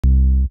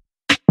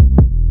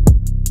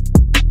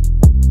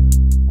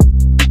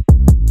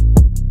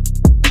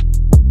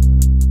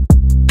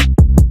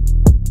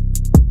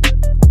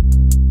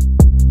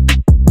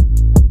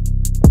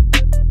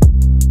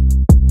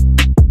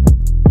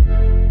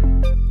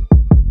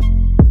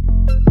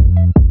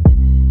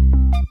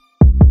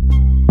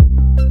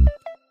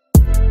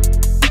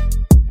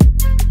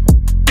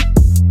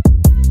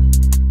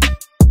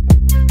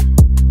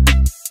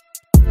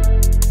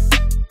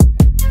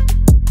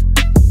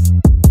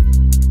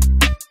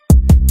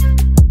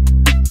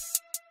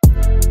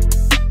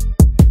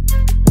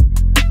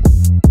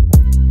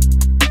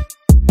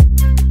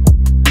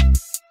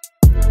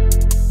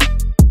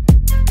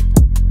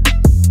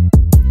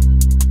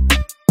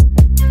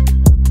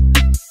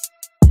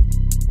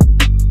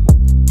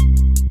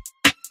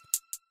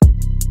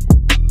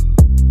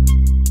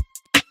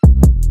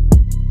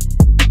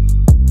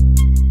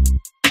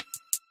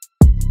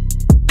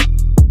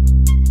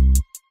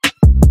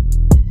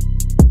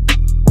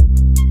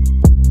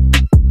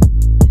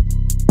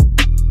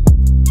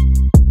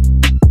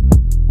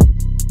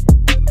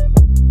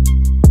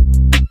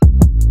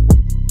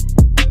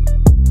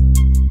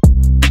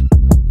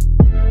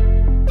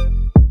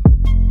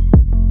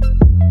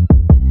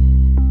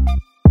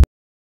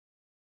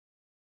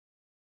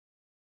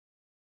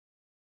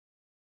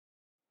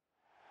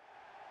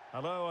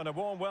Hello and a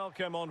warm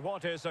welcome on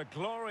what is a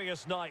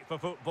glorious night for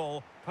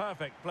football.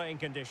 Perfect playing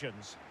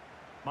conditions.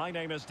 My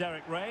name is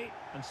Derek Ray,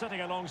 and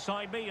sitting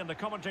alongside me in the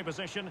commentary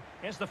position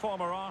is the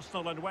former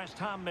Arsenal and West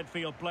Ham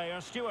midfield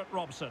player Stuart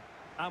Robson.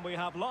 And we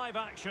have live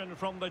action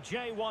from the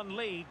J1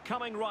 League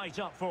coming right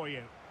up for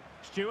you.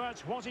 Stuart,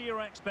 what are your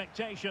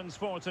expectations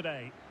for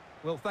today?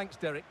 Well, thanks,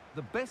 Derek.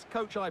 The best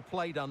coach I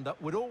played under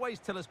would always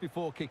tell us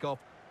before kick-off,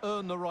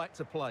 earn the right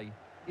to play.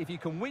 If you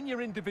can win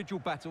your individual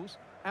battles,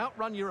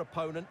 outrun your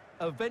opponent,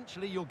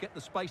 eventually you'll get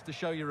the space to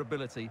show your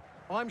ability.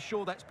 I'm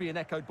sure that's being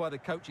echoed by the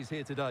coaches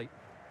here today.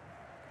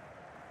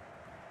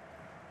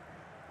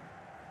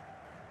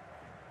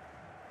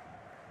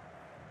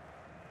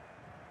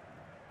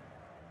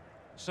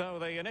 So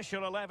the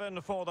initial 11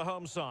 for the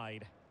home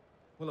side.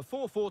 Well, a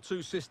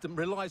 4-4-2 system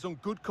relies on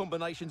good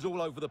combinations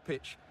all over the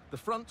pitch. The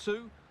front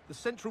two, the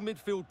central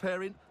midfield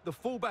pairing, the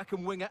fullback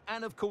and winger,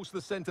 and of course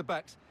the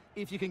centre-backs.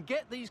 If you can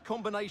get these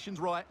combinations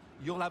right,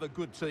 you'll have a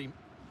good team.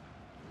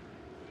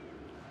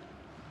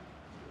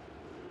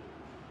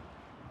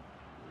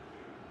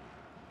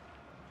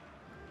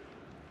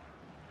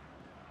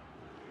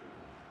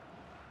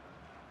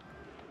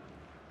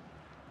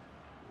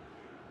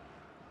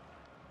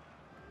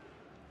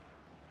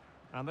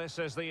 And this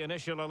is the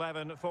initial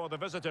 11 for the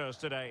visitors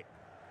today.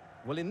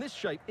 Well, in this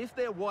shape, if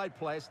their wide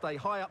players stay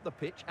high up the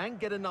pitch and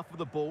get enough of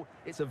the ball,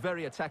 it's a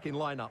very attacking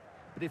lineup.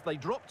 But if they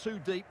drop too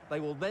deep, they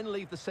will then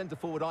leave the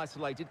centre-forward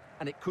isolated,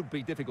 and it could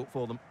be difficult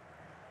for them.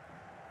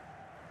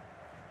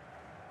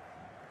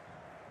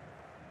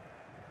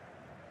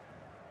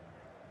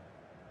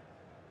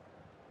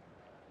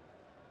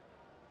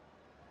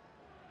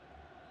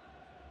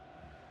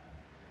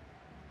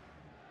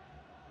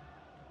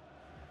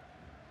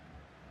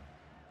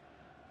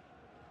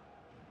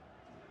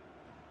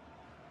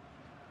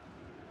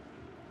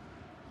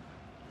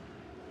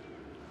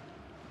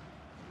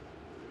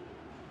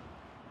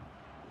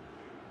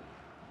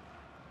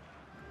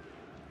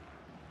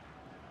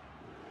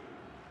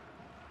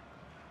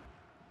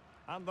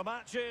 And the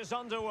match is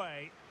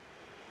underway.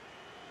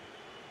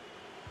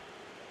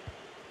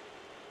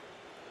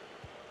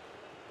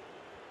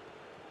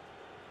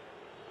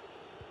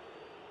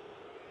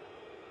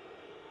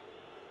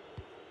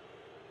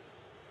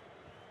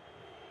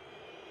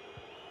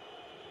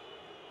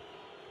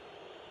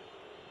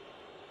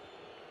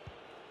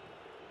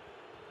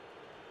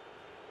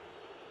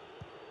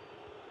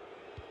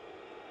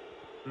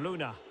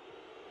 Luna.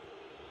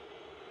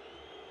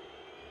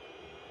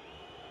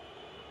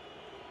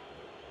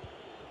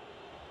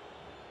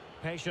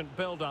 Patient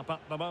build-up at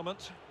the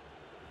moment.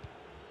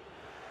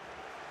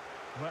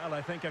 Well,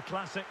 I think a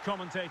classic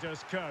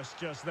commentator's curse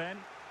just then.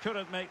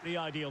 Couldn't make the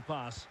ideal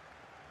pass.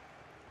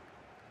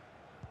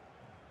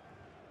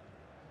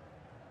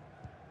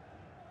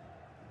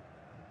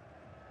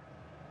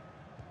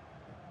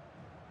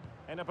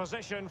 In a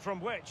position from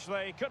which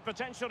they could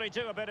potentially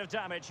do a bit of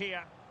damage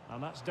here.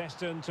 And that's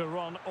destined to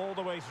run all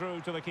the way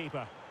through to the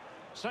keeper.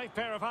 Safe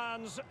pair of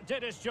hands,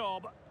 did his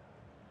job.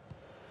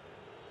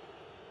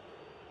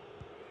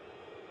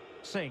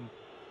 Singh.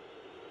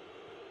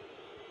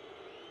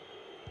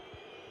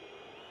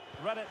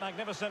 Read it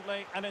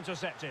magnificently and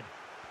intercepted.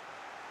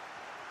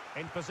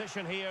 In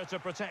position here to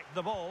protect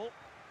the ball.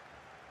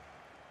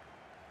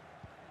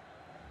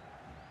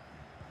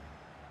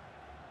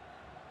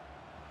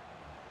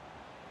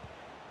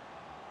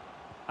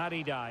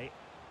 Adidai.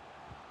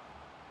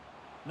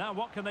 Now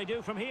what can they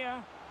do from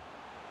here?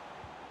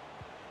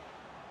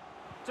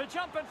 To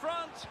jump in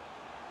front.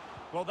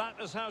 Well, that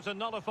is how to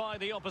nullify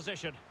the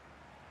opposition.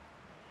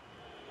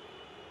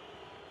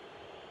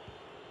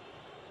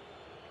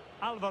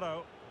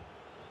 Alvaro.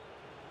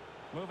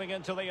 Moving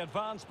into the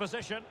advanced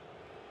position.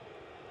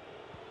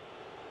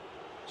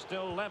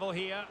 Still level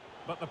here,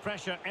 but the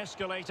pressure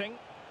escalating.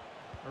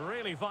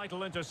 Really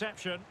vital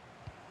interception.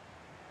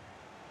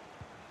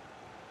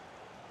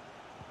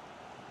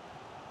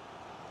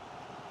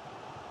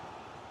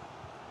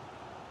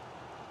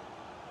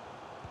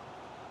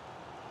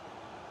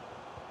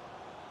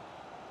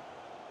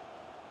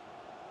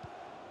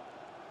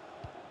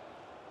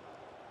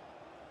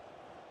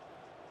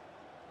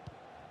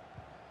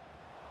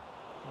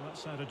 Well,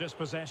 that's how to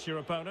dispossess your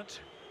opponent.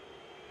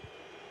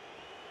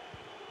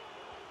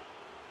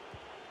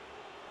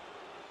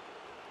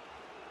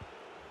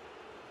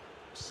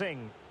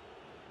 Singh.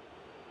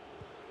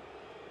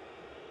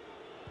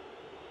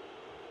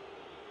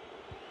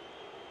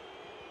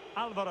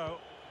 Alvaro.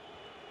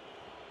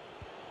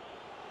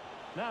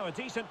 Now a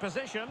decent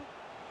position.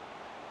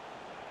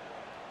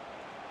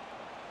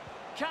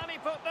 Can he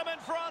put them in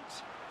front?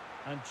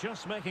 And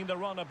just making the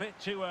run a bit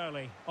too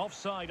early.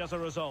 Offside as a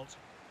result.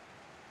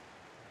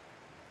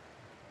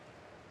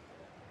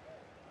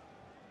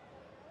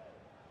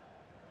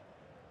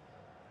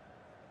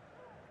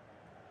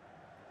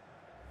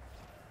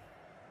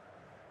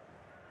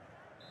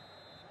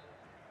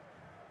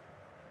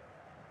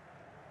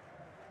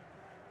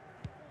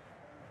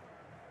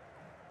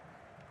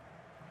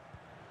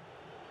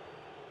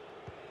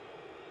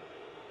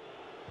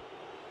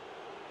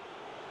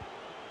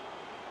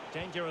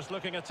 Dangerous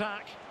looking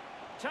attack.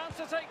 Chance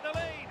to take the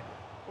lead.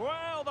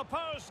 Well, the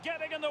post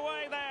getting in the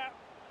way there.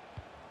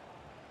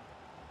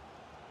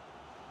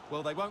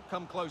 Well, they won't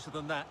come closer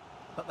than that,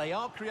 but they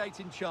are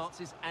creating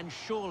chances, and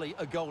surely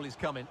a goal is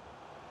coming.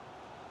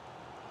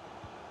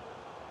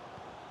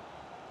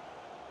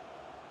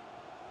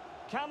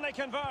 Can they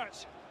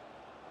convert?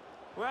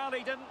 Well,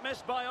 he didn't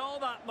miss by all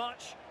that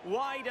much.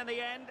 Wide in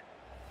the end.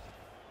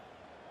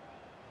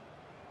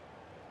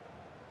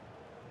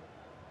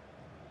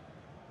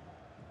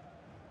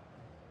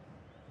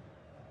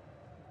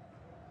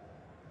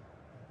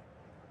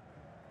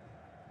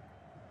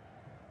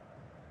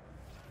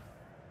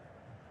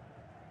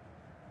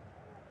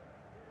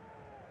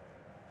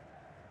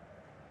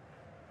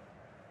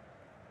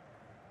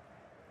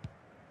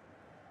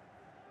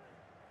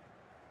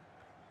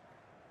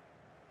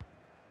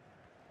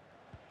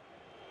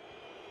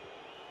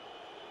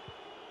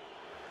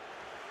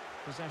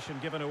 Possession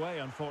given away,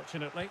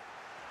 unfortunately.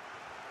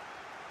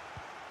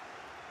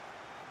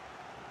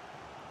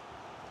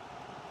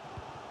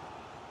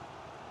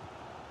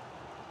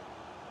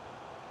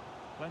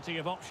 Plenty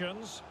of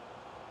options.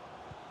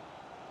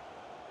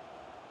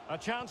 A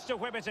chance to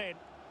whip it in.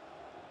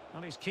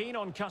 And he's keen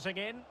on cutting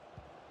in.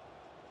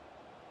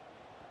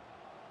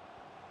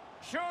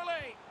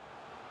 Surely!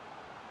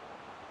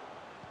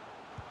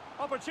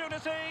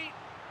 Opportunity!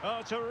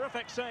 Oh,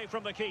 terrific save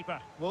from the keeper.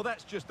 Well,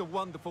 that's just a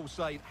wonderful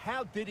save.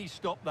 How did he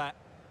stop that?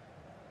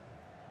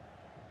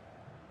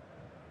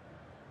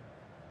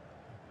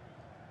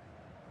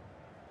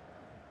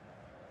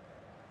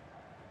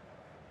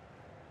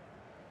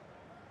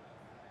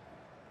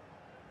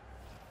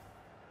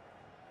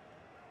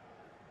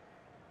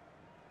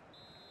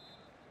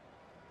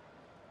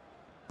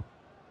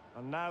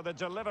 And now the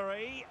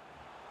delivery.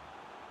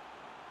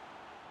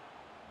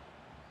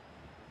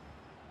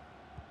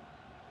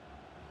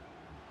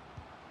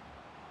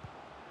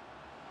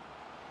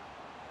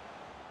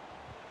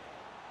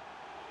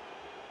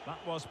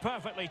 That was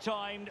perfectly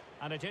timed,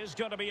 and it is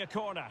going to be a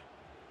corner.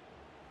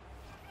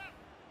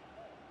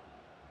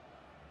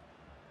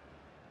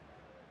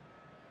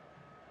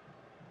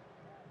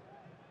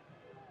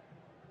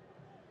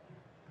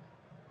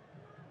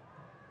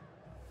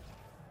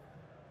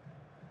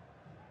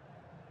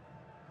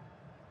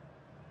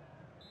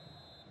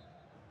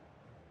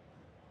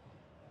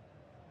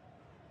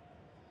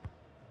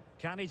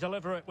 Can he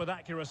deliver it with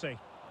accuracy?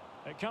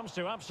 It comes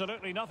to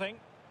absolutely nothing.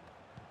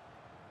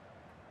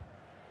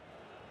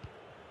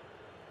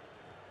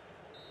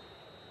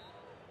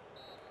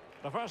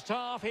 The first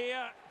half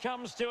here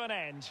comes to an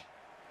end.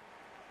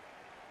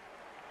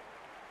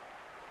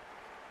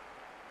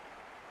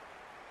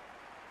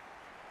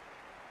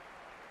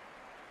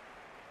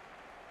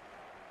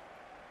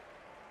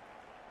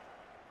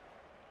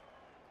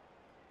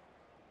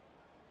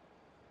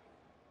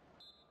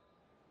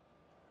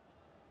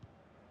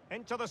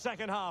 Into the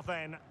second half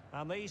then,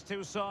 and these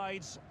two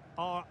sides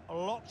are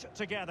locked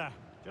together.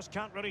 Just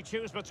can't really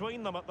choose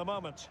between them at the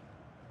moment.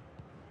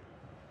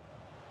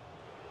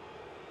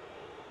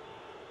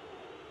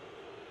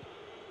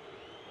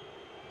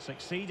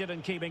 Succeeded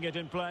in keeping it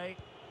in play.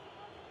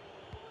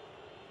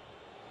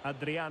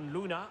 Adrian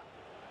Luna.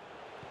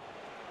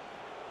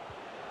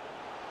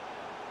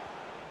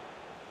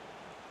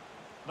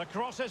 The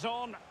cross is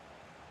on.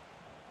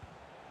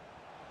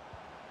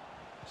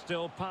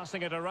 Still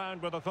passing it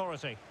around with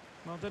authority.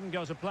 Well, didn't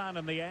go to plan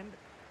in the end.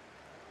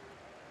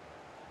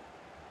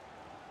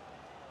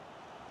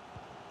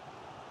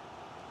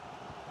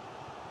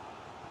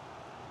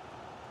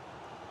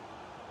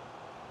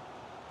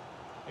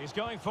 He's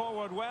going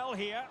forward well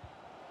here.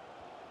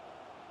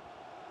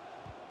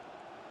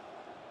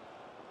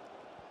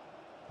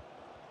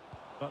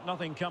 But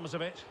nothing comes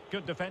of it.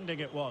 Good defending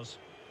it was.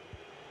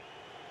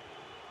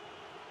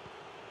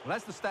 Well,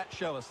 as the stats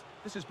show us,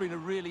 this has been a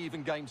really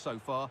even game so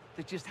far.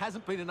 There just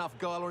hasn't been enough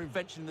guile or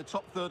invention in the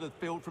top third of the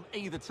field from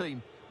either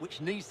team, which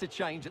needs to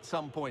change at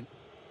some point.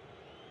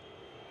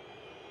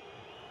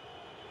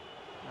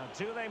 Now,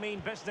 do they mean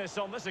business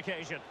on this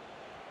occasion?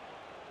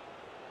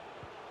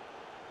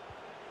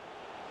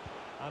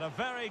 And a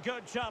very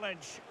good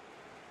challenge.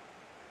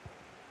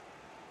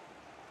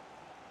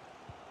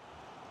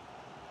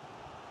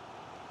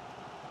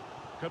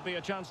 Could be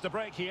a chance to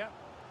break here.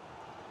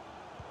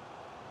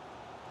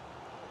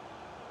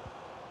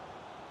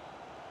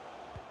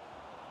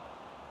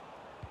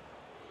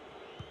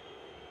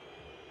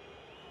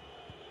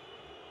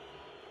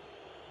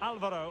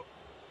 Alvaro.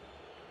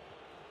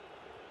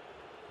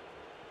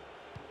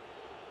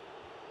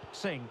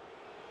 Singh.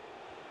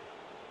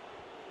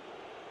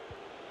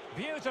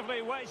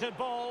 Beautifully weighted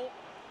ball.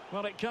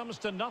 Well, it comes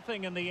to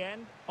nothing in the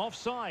end.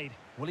 Offside.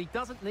 Well, he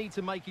doesn't need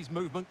to make his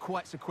movement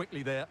quite so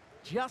quickly there.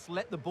 Just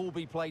let the ball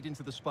be played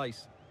into the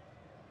space.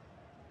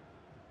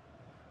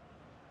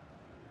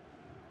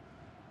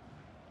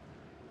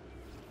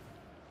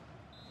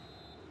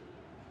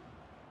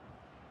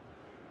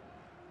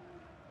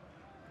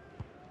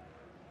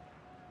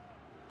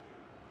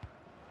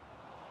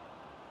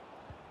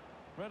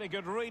 Really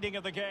good reading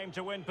of the game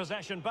to win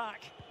possession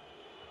back.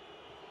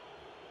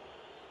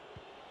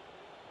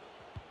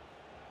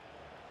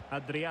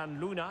 Adrian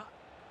Luna.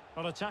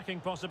 Well, attacking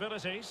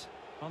possibilities.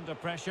 Under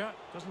pressure.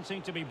 Doesn't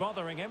seem to be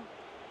bothering him.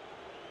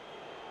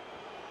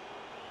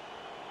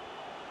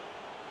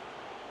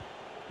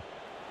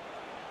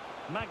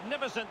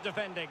 Magnificent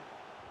defending.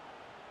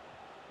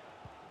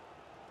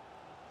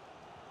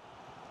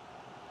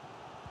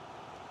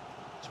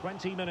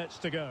 "20 minutes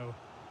to go.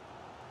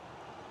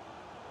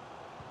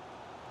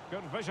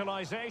 Good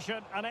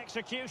visualization and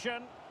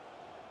execution.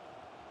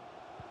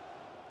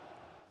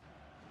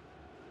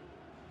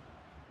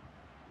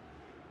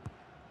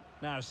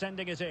 Now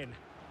sending it in.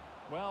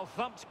 Well,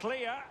 thumped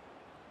clear.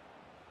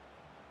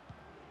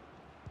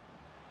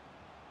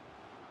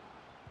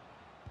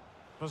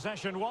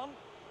 Possession one.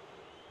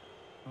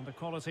 And the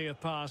quality of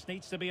pass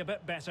needs to be a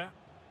bit better.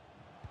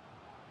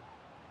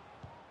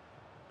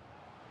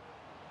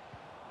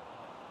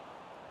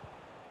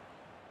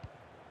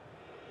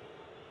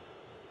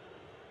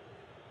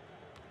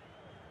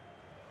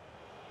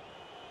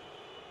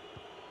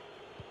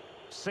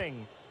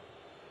 Singh.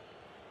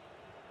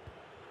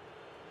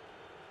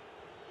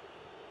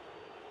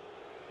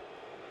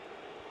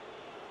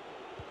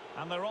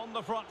 And they're on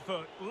the front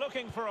foot,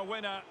 looking for a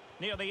winner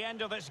near the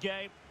end of this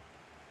game.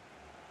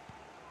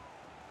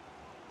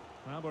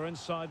 Well, we're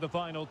inside the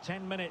final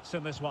 10 minutes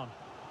in this one.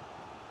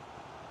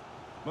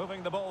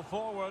 Moving the ball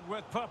forward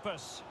with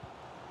purpose.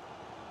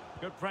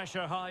 Good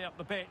pressure high up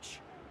the pitch.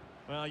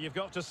 Well, you've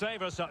got to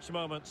savour such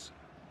moments.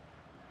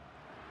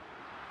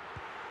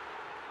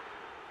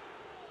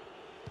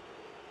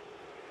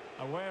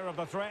 Aware of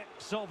the threat,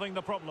 solving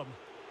the problem.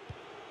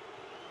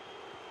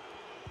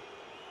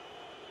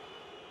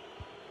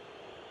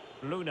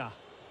 Luna.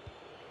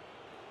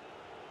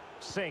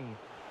 Singh.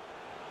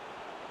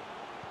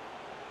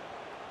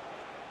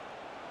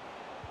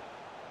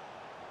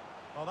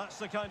 Well, that's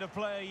the kind of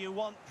play you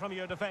want from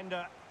your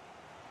defender.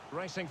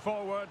 Racing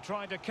forward,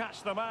 trying to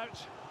catch them out.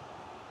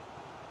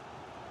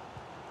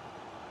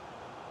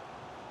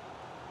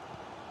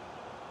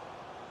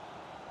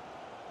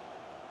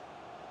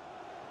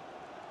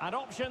 And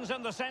options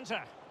in the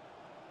centre.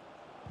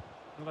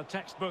 And a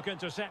textbook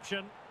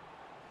interception.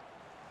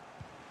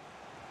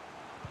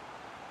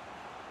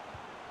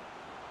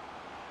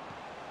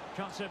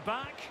 Cuts it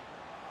back.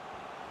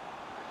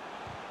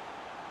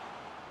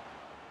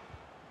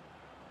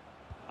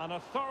 An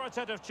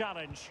authoritative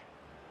challenge.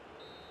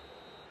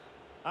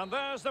 And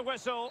there's the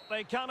whistle.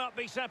 They cannot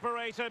be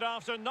separated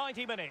after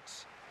 90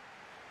 minutes.